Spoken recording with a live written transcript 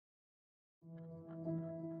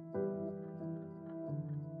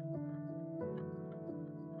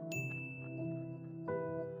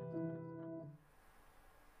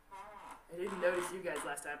as you guys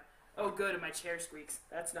last time. Oh, good, and my chair squeaks.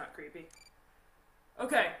 That's not creepy.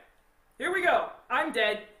 Okay, here we go. I'm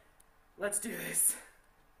dead. Let's do this.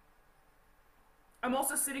 I'm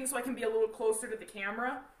also sitting so I can be a little closer to the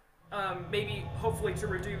camera. Maybe, hopefully, to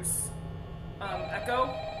reduce echo.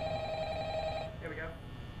 Here we go.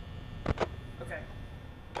 Okay.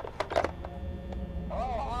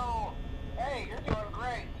 Oh, hey, you're doing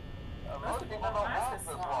great. Most people don't last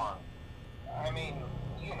this long. I mean,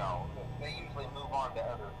 you know, they usually move on to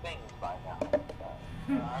other things by now.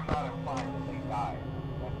 I'm not implying that they died.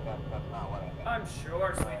 That's not what I meant. I'm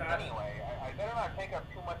sure, sweetheart. Anyway, I better not take up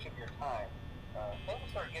too much of your time. Things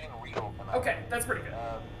start getting real tonight. Okay, that's pretty good.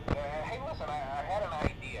 Hey, listen, I had an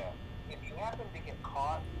idea. If you happen to get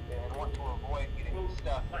caught and want to avoid getting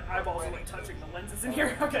stuck... My eyeballs are like touching the lenses in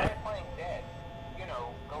here. Okay. Try playing dead. You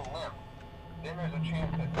know, go limp. Then there's a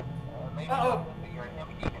chance that maybe you're an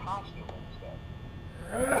empty costume instead.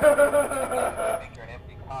 Think you're an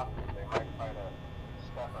empty costume. They might try to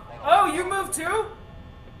stuff a metal. Oh, you moved too? I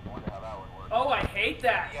wonder how that would work. Oh, I hate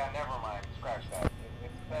that. Yeah, never mind. Scratch that.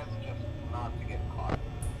 It's best just not to get caught.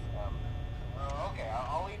 Okay,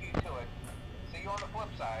 I'll leave you to it. See you on the flip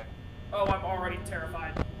side. Oh, I'm already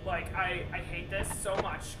terrified. Like, I hate this so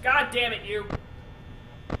much. God damn it, you.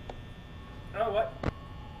 Oh, what?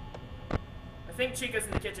 I think Chica's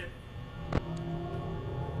in the kitchen.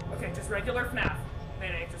 Okay, just regular FNAF.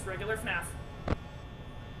 Nay, just regular FNAF.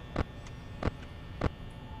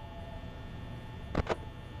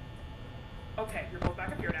 Okay, you're both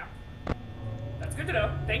back up here now. That's good to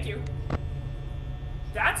know. Thank you.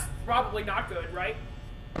 That's probably not good, right?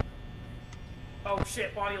 Oh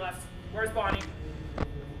shit, Bonnie left. Where's Bonnie?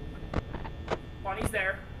 Bonnie's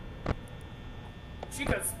there.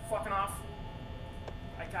 Chica's fucking off.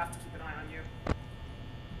 I have to keep an eye on you.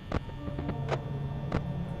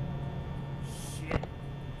 Shit.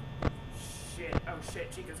 Shit. Oh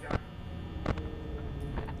shit, Chica's gone.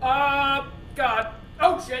 God.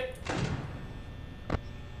 Oh shit!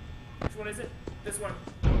 Which one is it? This one.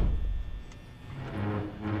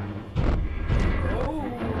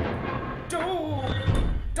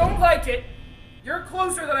 Don't like it. You're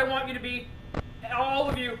closer than I want you to be. All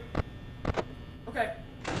of you. Okay.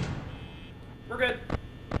 We're good.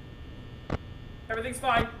 Everything's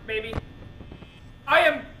fine, maybe. I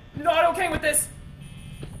am not okay with this.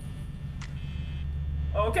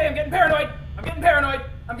 Okay, I'm getting paranoid. I'm getting paranoid.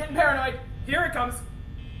 I'm getting paranoid. Here it comes.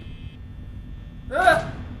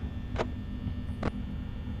 Ugh.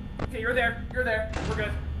 Okay, you're there. You're there. We're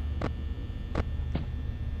good.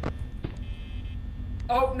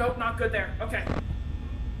 Oh, nope, not good there. Okay.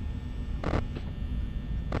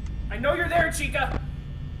 I know you're there, Chica.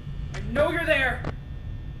 I know you're there.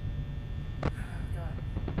 Oh, God.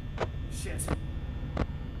 Shit.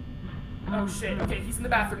 Oh, shit. Okay, he's in the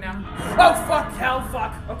bathroom now. Oh, fuck. Hell,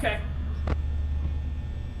 fuck. Okay.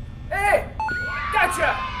 Hey!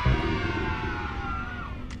 Gotcha!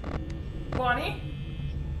 Bonnie?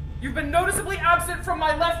 You've been noticeably absent from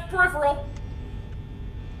my left peripheral.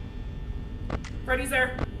 Freddy's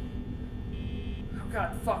there. Oh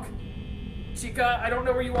god, fuck. Chica, I don't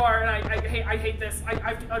know where you are, and I hate this.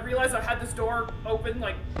 I realize I had this door open,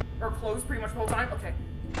 like, or closed pretty much the whole time. Okay.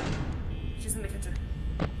 She's in the kitchen.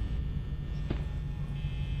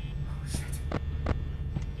 Oh, shit.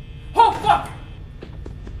 Oh, fuck!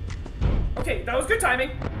 Okay, that was good timing.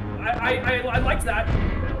 I liked that.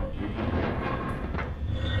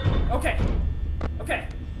 Okay. Okay.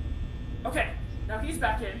 Okay. Now he's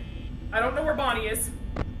back in. I don't know where Bonnie is.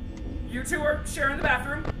 You two are sharing the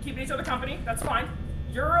bathroom, keeping each other company. That's fine.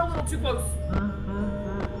 You're a little too close. Oh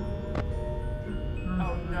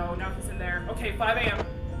no, now he's in there. Okay, 5 a.m.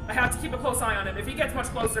 I have to keep a close eye on him. If he gets much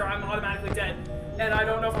closer, I'm automatically dead. And I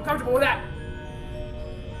don't know if I'm comfortable with that.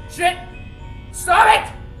 Shit! Stop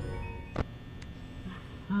it!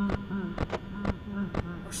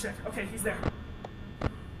 Oh shit, okay, he's there.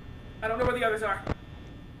 I don't know where the others are.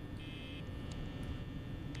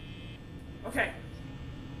 Okay.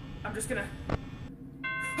 I'm just gonna...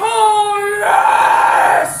 Oh,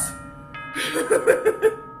 yes!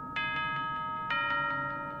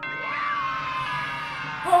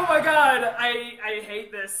 Oh my god, I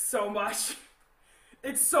hate this so much.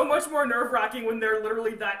 It's so much more nerve-wracking when they're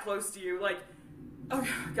literally that close to you. Like, oh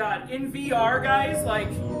god, in VR, guys, like,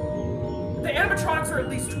 the animatronics are at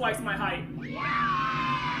least twice my height.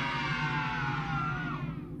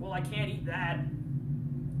 Well, I can't eat that.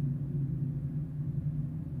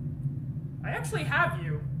 I actually have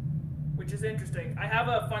you, which is interesting. I have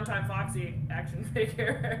a Funtime Foxy action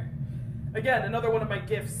figure. Again, another one of my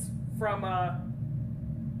gifts from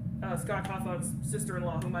Scott Cawthon's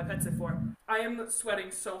sister-in-law, whom I pet sit for. I am sweating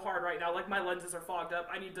so hard right now, like my lenses are fogged up.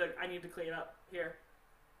 I need to clean up here.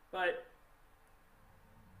 But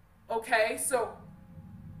okay, so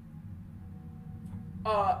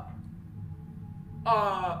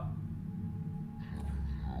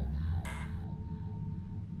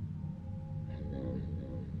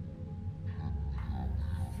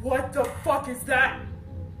what the fuck is that?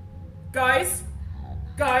 Guys?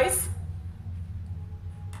 Guys?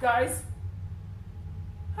 Guys?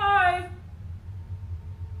 Hi?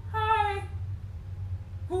 Hi?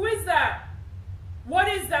 Who is that? What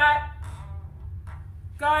is that?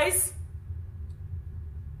 Guys?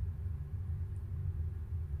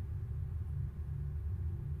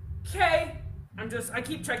 Okay. I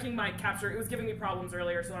keep checking my capture. It was giving me problems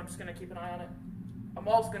earlier, so I'm just gonna keep an eye on it. I'm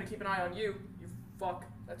also gonna keep an eye on you, you fuck.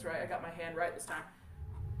 That's right, I got my hand right this time.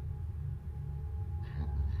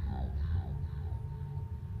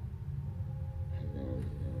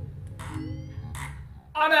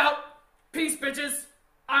 I'm out! Peace, bitches!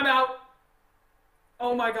 I'm out!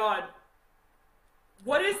 Oh my god.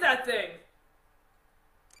 What is that thing?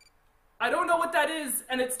 I don't know what that is,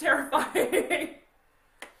 and it's terrifying.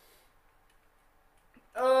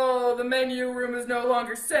 Oh, the menu room is no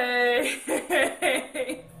longer safe.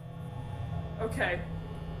 Okay.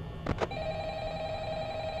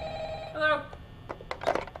 Hello.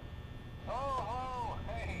 Oh,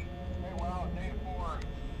 hey. Hey, wow, day 4.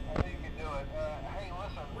 I think you can do it. Hey,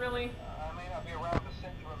 listen. Really? I may not be around to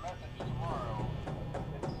send you a message tomorrow.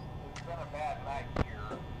 It's been a bad night here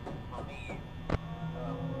for me. I'm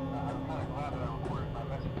kind of glad that I recorded my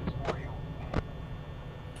messages for you.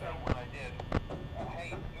 When I did. Hey,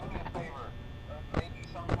 do me a favor. Maybe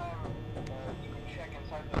sometime you can check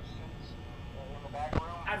inside those suits in the back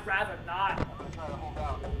room. I'd rather not. I'm gonna try to hold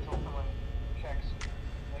out until someone checks.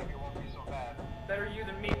 Maybe it won't be so bad. Better you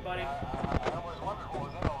than me, buddy. I always wondered what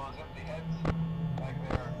was in all those empty heads back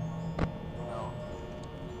there. You know.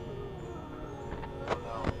 Oh,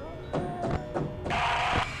 no.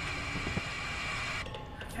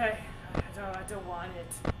 Okay. I don't want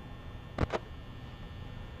it.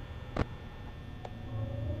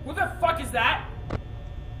 Who the fuck is that?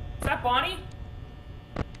 Is that Bonnie?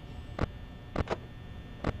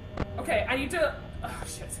 Okay, I need to... Oh,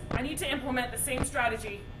 shit. I need to implement the same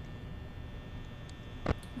strategy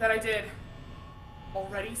that I did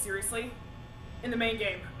already, seriously, in the main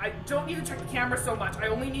game. I don't need to check the camera so much. I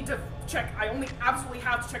only need to check... I only absolutely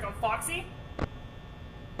have to check on Foxy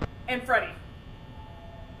and Freddy.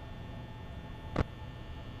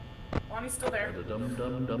 Bonnie's still there.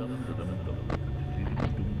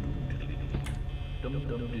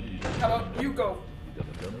 How about you go?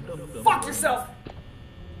 Fuck yourself!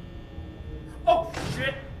 Oh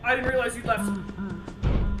shit! I didn't realize you left.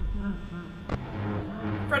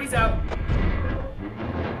 Freddy's out.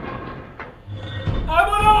 I'm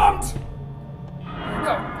unarmed!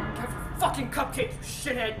 No, get your fucking cupcake, you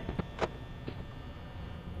shithead.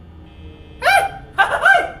 Hey!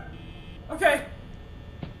 Okay.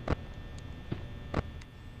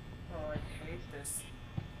 Oh, I hate this.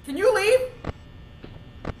 Can you leave?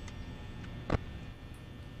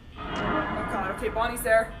 Oh god, okay, Bonnie's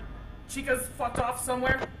there. Chica's fucked off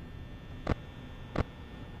somewhere.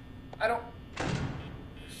 I don't...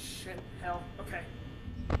 Shit, hell, okay.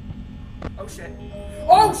 Oh shit.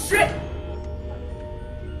 Oh shit!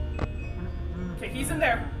 Okay, he's in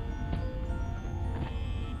there.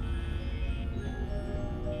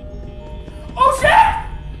 Oh shit!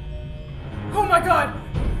 Oh my god!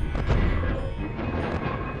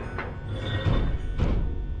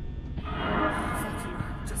 Fuck you.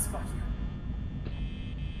 Just fuck you.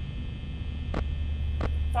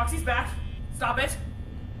 Foxy's back. Stop it.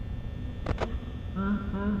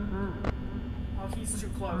 Oh, he's too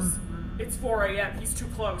close. It's 4 a.m. He's too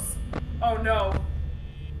close. Oh no.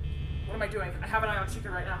 What am I doing? I have an eye on Chica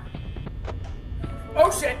right now.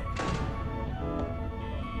 Oh shit!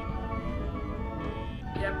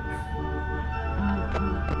 Yep.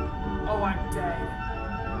 Oh, I'm dead.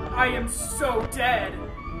 I am so dead.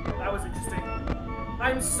 That was interesting.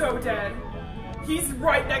 I'm so dead. He's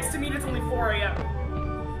right next to me and it's only 4 a.m.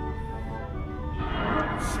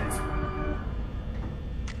 Shit.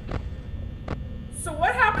 So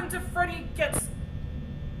what happens if Freddy gets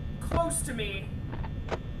close to me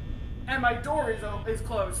and my door is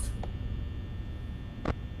closed?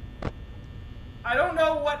 I don't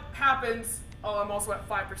know what happens. Oh, I'm also at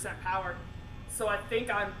 5% power. So I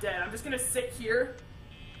think I'm dead. I'm just gonna sit here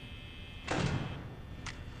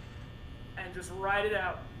and just ride it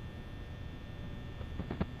out.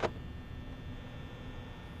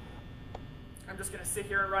 I'm just gonna sit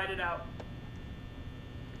here and ride it out.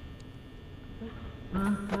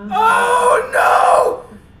 Oh no!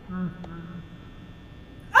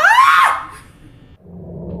 Ah!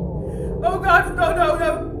 Oh god, no, no,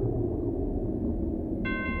 no.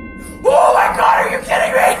 Oh my god, are you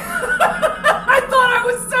kidding me? I thought I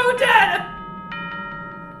was so dead!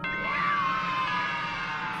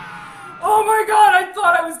 Oh my god, I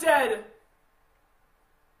thought I was dead!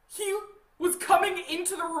 He was coming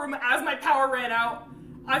into the room as my power ran out.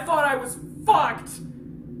 I thought I was fucked.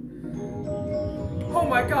 Oh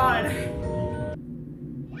my god.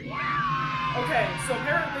 Okay, so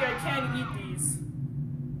apparently I can eat these.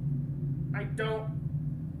 I don't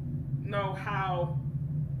know how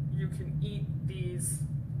you can eat these.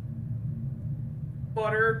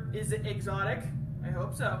 Butter is exotic? I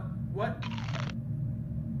hope so. What?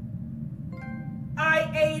 I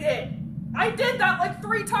ate it! I did that like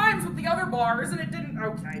 3 times with the other bars and it didn't.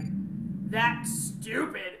 Okay. That's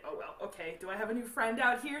stupid. Oh well, okay. Do I have a new friend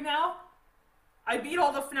out here now? I beat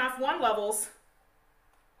all the FNAF 1 levels.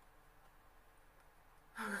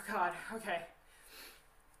 Oh god, okay.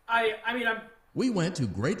 I mean, We went to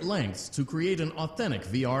great lengths to create an authentic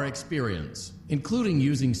VR experience, including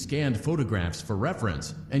using scanned photographs for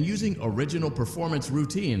reference and using original performance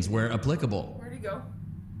routines where applicable. Where'd he go?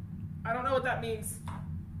 I don't know what that means.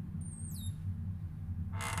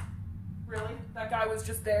 Really? That guy was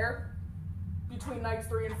just there between nights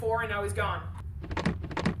 3 and 4 and now he's gone.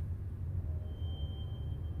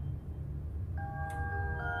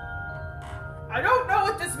 I don't know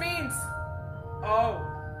what this means. Oh.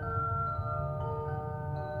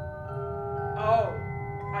 Oh.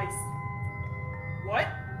 What?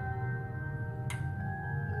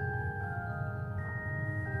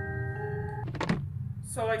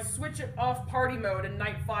 So I switch it off party mode and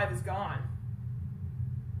night 5 is gone.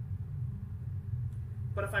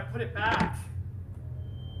 But if I put it back...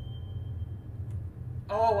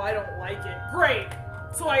 Oh, I don't like it. Great!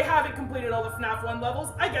 So I haven't completed all the FNAF 1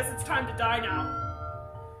 levels. I guess it's time to die now.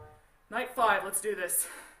 Night 5, let's do this.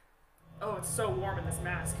 Oh, it's so warm in this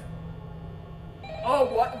mask. Oh,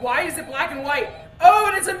 what? Why is it black and white? Oh,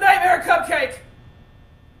 and it's a nightmare cupcake!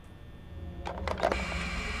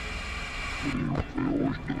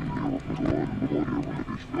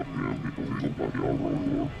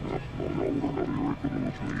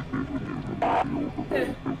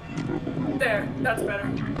 There, that's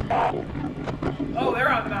better. Oh, they're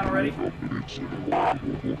out and about already.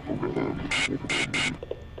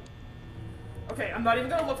 Okay, I'm not even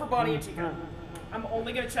gonna look for Bonnie and Chica. I'm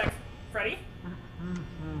only gonna check Freddy.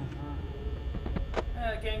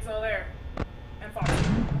 The gang's all there. And Fox.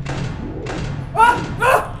 Ah!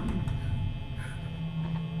 Ah!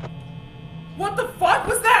 What the fuck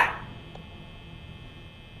was that?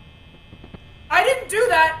 I didn't do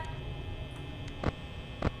that!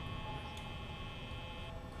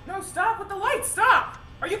 No, stop with the lights, stop!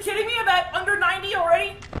 Are you kidding me? I'm at under 90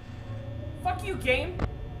 already? Fuck you, game.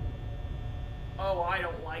 Oh, I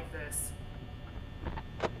don't like this.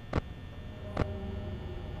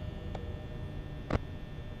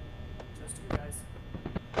 Just you guys.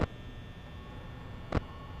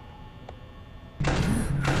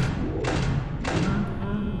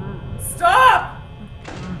 Stop!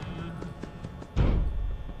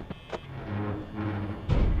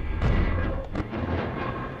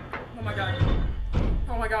 Oh my god.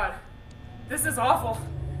 Oh my god. This is awful.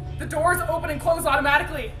 The doors open and close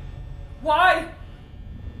automatically. Why?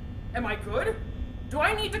 Am I good? Do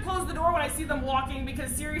I need to close the door when I see them walking?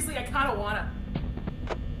 Because seriously, I kind of wanna.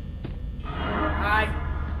 Hi.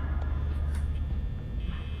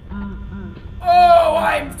 Oh,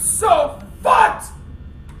 I'm so fucked!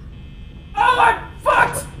 Oh, I'm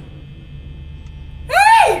fucked!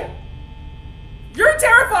 Hey! You're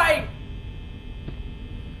terrifying!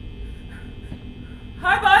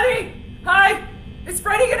 Hi, buddy! Hi! Is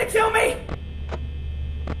Freddy gonna kill me?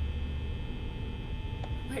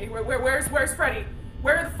 Wait, where's Freddy?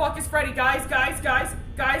 Where the fuck is Freddy? Guys,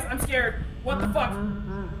 I'm scared. What the fuck?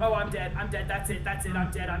 Oh, I'm dead, that's it, I'm dead, that's it,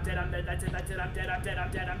 I'm dead, that's it, I'm dead, I'm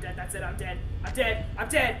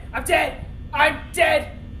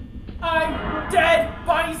dead!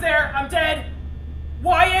 Bonnie's there, I'm dead!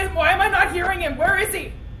 Why am I not hearing him? Where is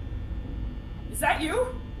he? Is that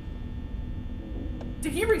you?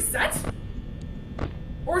 Did he reset?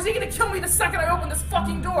 Or is he gonna kill me the second I open this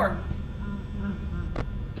fucking door?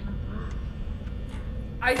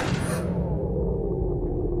 I'm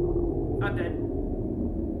dead.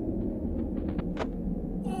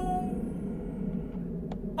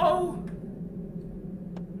 Oh!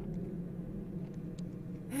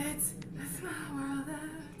 It's a small world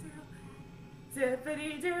after all.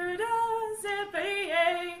 Zippity-doo-dah,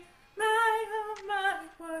 zippity-yay. My, oh my,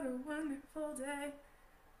 what a wonderful day.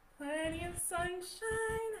 Plenty of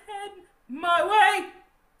sunshine head my way.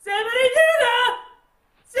 Zippity-doo-dah!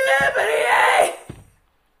 Zippity-yay!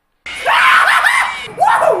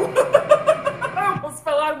 Whoa! I almost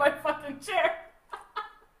fell out of my fucking chair.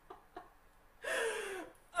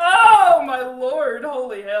 Oh my lord,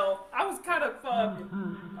 holy hell. I was kind of,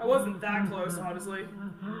 I wasn't that close, honestly.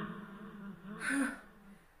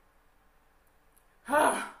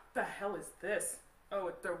 What the hell is this?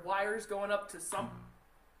 Oh, there are wires going up to some...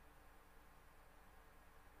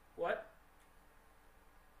 What?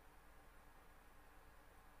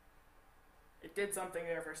 It did something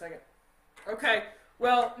there for a second. Okay,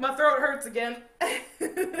 well, my throat hurts again.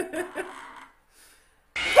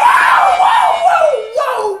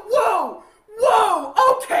 Whoa!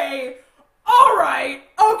 Okay! Alright,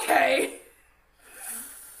 okay!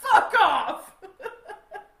 Fuck off!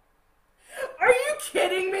 Are you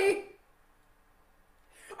kidding me?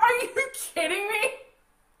 Are you kidding me?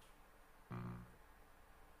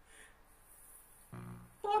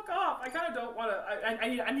 Fuck off. I kind of don't want to...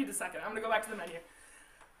 I need a second. I'm going to go back to the menu.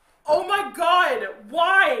 Oh my god!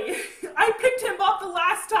 Why? I picked him up the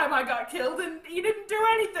last time I got killed and he didn't do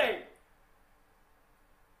anything!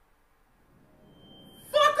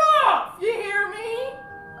 Fuck off! You hear me?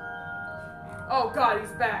 Oh god,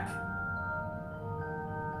 he's back.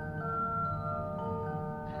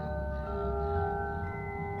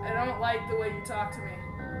 I don't like the way you talk to me.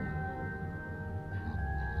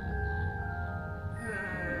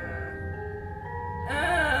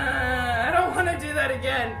 I don't want to do that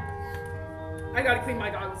again. I gotta clean my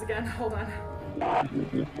goggles again. Hold on.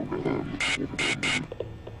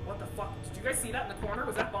 What the fuck? Did you guys see that in the corner?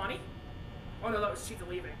 Was that Bonnie? Oh no, that was Chica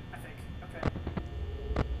leaving, I think. Okay.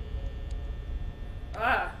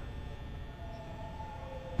 Ah.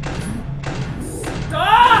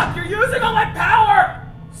 Stop! You're using all my power!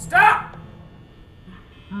 Stop!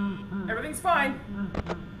 Everything's fine.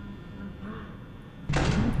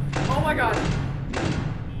 Oh my god.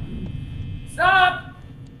 Stop!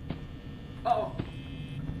 Uh-oh.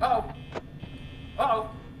 Uh-oh. Uh-oh.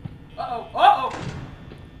 Uh-oh. Uh-oh.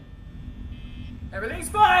 Everything's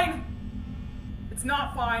fine. It's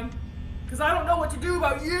not fine. Because I don't know what to do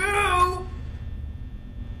about you!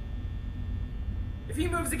 If he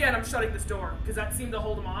moves again, I'm shutting this door. Because that seemed to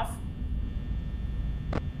hold him off.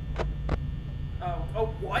 Oh.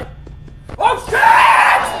 Oh, what? Oh,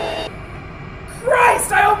 shit!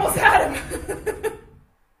 Christ, I almost had him!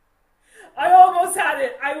 I almost had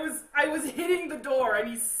it. I was hitting the door and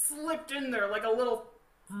he slipped in there like a little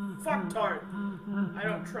fucktard. I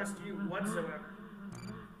don't trust you whatsoever.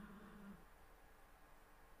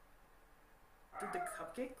 Did the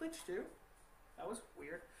cupcake glitch too? That was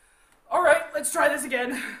weird. Alright, let's try this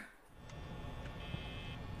again.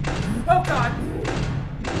 Oh god.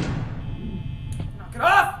 Knock it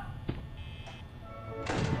off!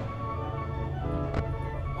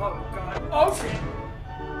 Oh god. Oh shit!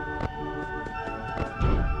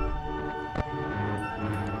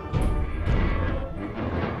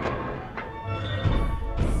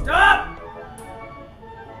 Stop!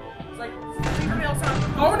 It's like fingernail sound.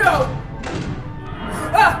 Oh no!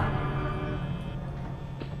 Ah!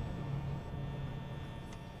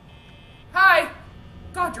 Hi!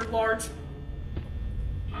 God, you're large.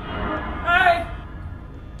 Hi!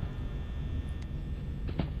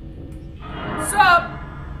 Sup?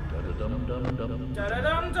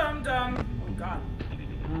 Da-da-dum-dum-dum. Oh god.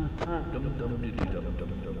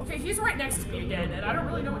 Okay, he's right next to me again, and I don't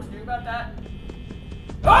really know what to do about that.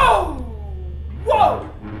 Oh! Whoa!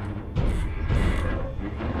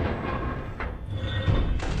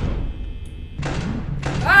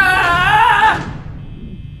 Ah!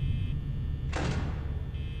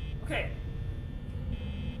 Okay.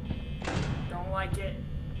 Don't like it.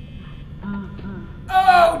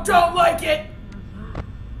 Oh, don't like it!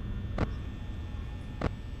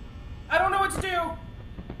 I don't know what to do.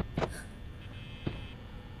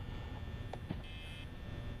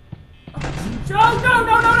 Oh, no,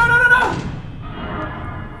 no, no, no, no, no, no!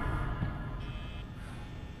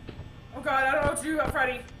 Oh god, I don't know what to do about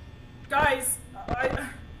Freddy. Guys,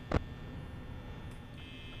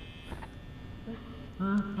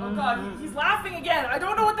 Oh god, he's laughing again. I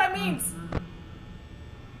don't know what that means.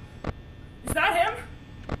 Is that him?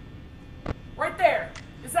 Right there.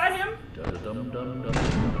 Is that him?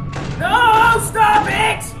 No, stop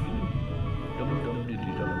it!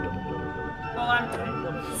 Well, I'm dead.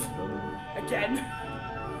 Again.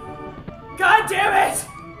 God damn it!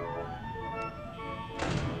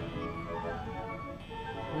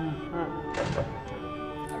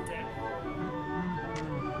 I'm dead.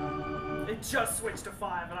 It just switched to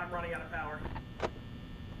 5 and I'm running out of power.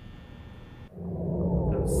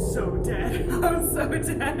 I'm so dead. I'm so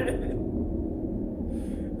dead.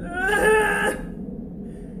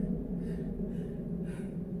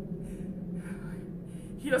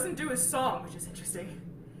 He doesn't do his song, which is interesting.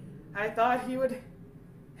 I thought he would.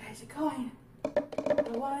 Here's a coin. I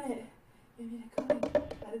want it. Give me the coin.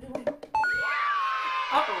 Out of the way.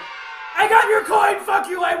 Uh-oh. I got your coin! Fuck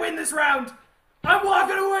you! I win this round! I'm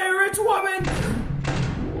walking away, rich woman!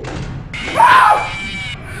 Ah!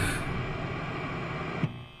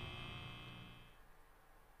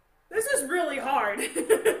 This is really hard. This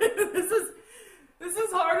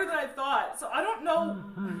is harder than I thought. So I don't know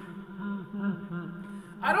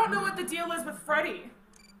what the deal is with Freddy.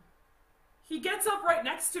 He gets up right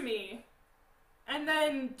next to me and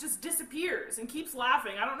then just disappears and keeps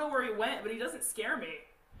laughing. I don't know where he went, but he doesn't scare me.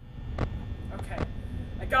 Okay.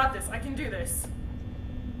 I got this. I can do this.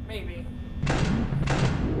 Maybe.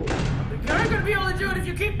 You're not gonna be able to do it if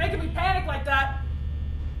you keep making me panic like that.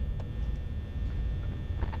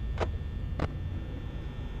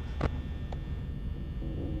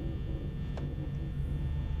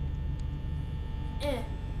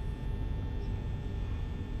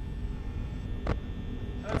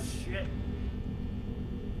 Oh shit.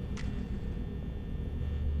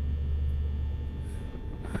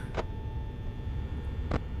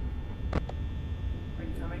 Are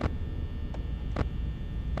you coming?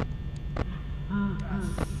 Oh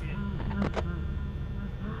shit.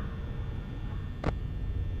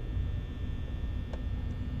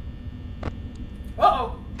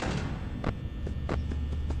 Uh-oh!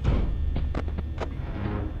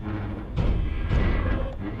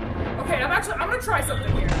 Okay, I'm gonna try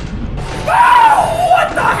something here. Oh,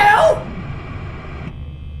 what the hell?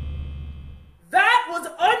 That was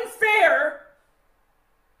unfair.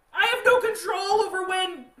 I have no control over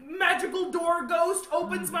when magical door ghost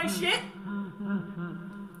opens my shit.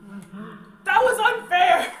 That was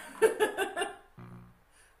unfair.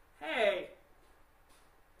 Hey.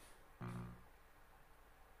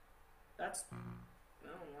 That's, I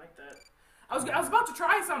don't like that. I was about to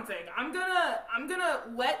try something. I'm gonna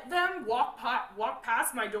let them walk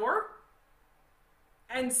past my door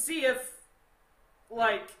and see if,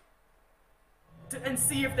 like, and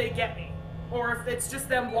see if they get me, or if it's just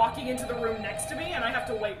them walking into the room next to me and I have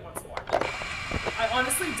to wait once more. I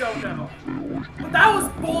honestly don't know. But that was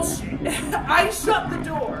bullshit. I shut the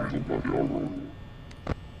door.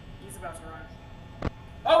 He's about to run.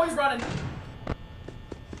 Oh, he's running.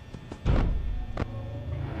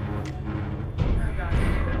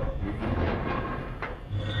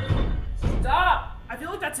 Stop! I feel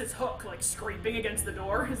like that's his hook, like, scraping against the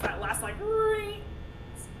door. Is that last, like,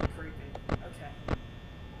 it's creepy. Okay.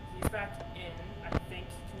 He's back in, I think.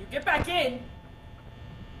 Can you get back in?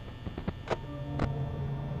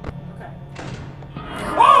 Okay.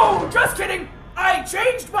 Oh! Just kidding! I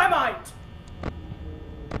changed my mind!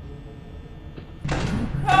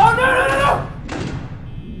 Oh, no, no, no, no!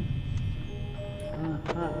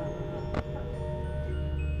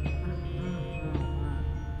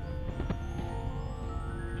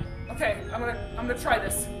 Okay, I'm gonna try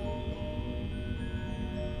this.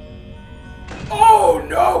 Oh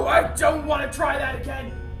no! I don't want to try that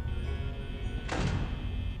again!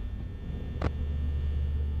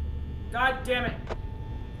 God damn it.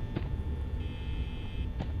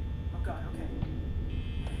 Oh god, okay.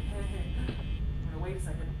 I'm gonna wait a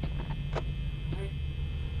second. Wait.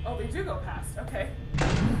 Oh, they do go past. Okay.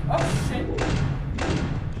 Oh shit.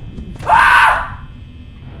 Ah!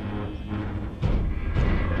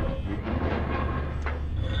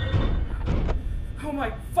 Oh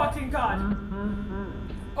my fucking god.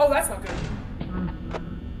 Oh, that's not good.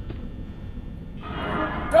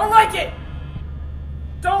 Don't like it!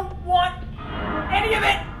 Don't want any of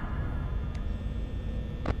it!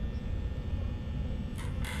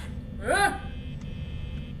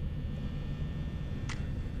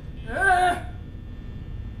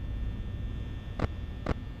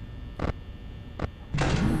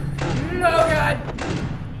 No, god!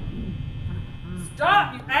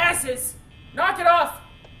 Stop, you asses! Knock it off!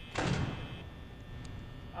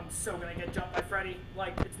 I'm so gonna get jumped by Freddy.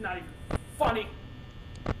 Like, it's not even funny.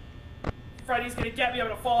 Freddy's gonna get me, I'm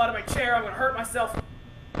gonna fall out of my chair, I'm gonna hurt myself.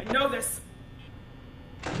 I know this.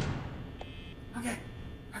 Okay.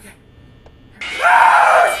 Okay.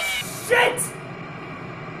 Ah! Shit!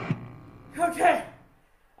 Okay.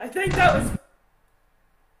 I think that was...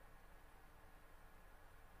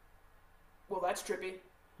 Well, that's trippy.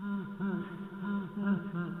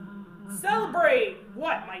 Celebrate!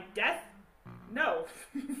 What, my death? No.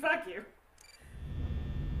 Fuck you.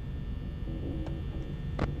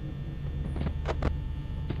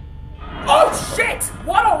 Oh shit!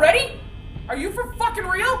 What already? Are you for fucking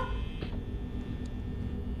fucking real?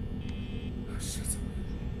 Oh, shit.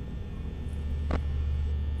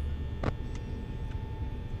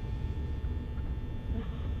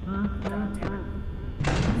 God damn it.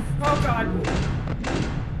 Oh, God.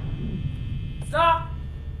 Stop!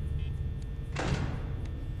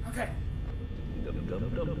 Okay.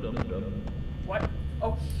 What?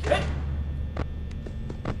 Oh, shit!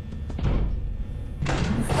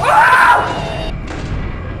 Ah!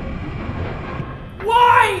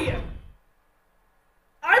 Why?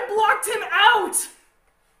 I blocked him out!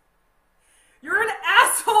 You're an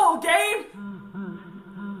asshole, game!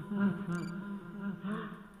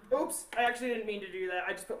 Oops, I actually didn't mean to do that.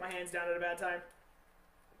 I just put my hands down at a bad time.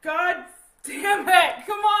 God damn it!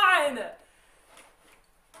 Come on!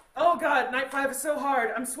 Oh god, night 5 is so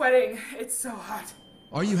hard. I'm sweating. It's so hot.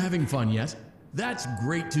 Are you having fun yet? That's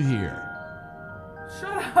great to hear.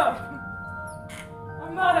 Shut up!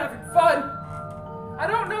 I'm not having fun. I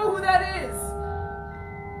don't know who that is.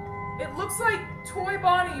 It looks like Toy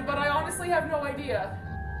Bonnie, but I honestly have no idea.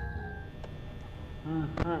 Oh,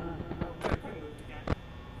 good, it moved again.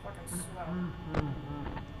 Fucking slow.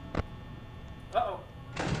 Uh-oh.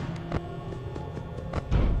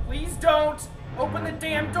 Please don't open the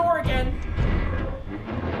damn door again.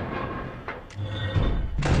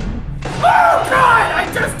 Oh god!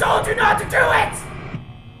 I just told you not to do it!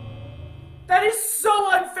 That is so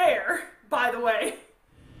unfair, by the way.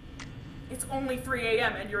 It's only 3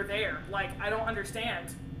 a.m. and you're there. Like, I don't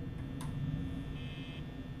understand.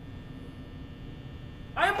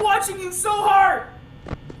 I am watching you so hard!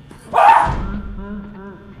 Ah!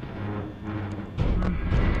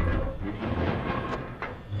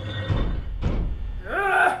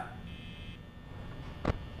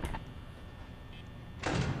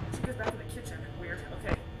 She goes back to the kitchen. Weird.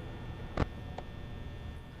 Okay.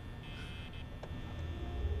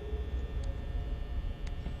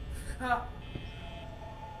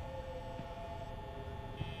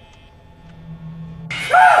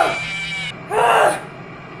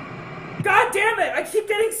 God damn it! I keep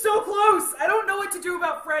getting so close! I don't know what to do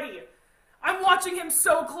about Freddy. I'm watching him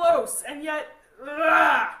so close, and yet...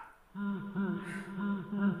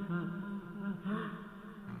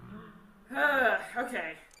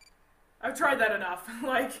 Okay. I've tried that enough.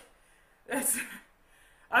 Like,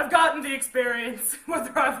 I've gotten the experience,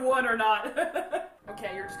 whether I've won or not.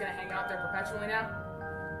 Okay, you're just gonna hang out there perpetually now?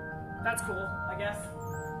 That's cool, I guess.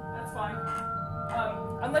 That's fine.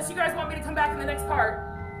 Unless you guys want me to come back in the next part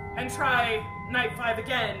and try night 5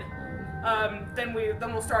 again, then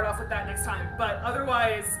we'll start off with that next time. But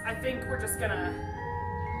otherwise, I think we're just gonna...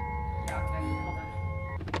 Yeah, okay, hold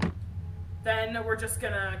on. Then we're just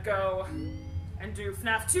gonna go and do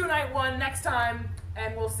FNAF 2 Night 1 next time,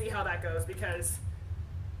 and we'll see how that goes, because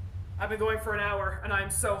I've been going for an hour, and I'm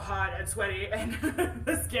so hot and sweaty, and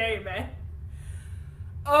this game, man.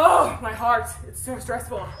 Oh, my heart. It's so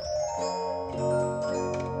stressful.